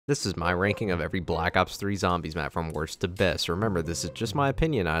This is my ranking of every Black Ops 3 Zombies map from worst to best. Remember, this is just my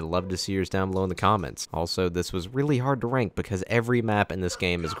opinion. I'd love to see yours down below in the comments. Also, this was really hard to rank because every map in this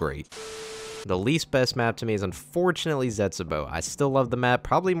game is great. The least best map to me is unfortunately Zetsubo. I still love the map,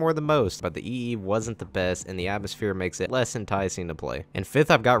 probably more than most, but the EE wasn't the best, and the atmosphere makes it less enticing to play. And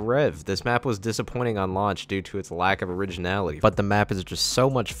fifth, I've got Rev. This map was disappointing on launch due to its lack of originality, but the map is just so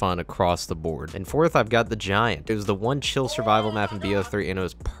much fun across the board. And fourth, I've got the Giant. It was the one chill survival map in BO3, and it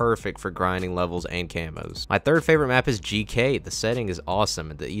was perfect for grinding levels and camos. My third favorite map is GK. The setting is awesome,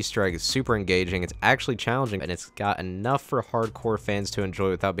 and the Easter egg is super engaging. It's actually challenging, and it's got enough for hardcore fans to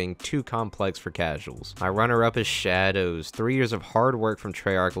enjoy without being too complex for casuals. My runner-up is Shadows. 3 years of hard work from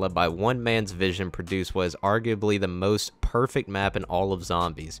Treyarch led by one man's vision produced what is arguably the most perfect map in all of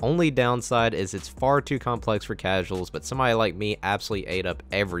Zombies. Only downside is it's far too complex for casuals, but somebody like me absolutely ate up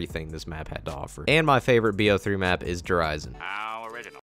everything this map had to offer. And my favorite BO3 map is Horizon. Ow.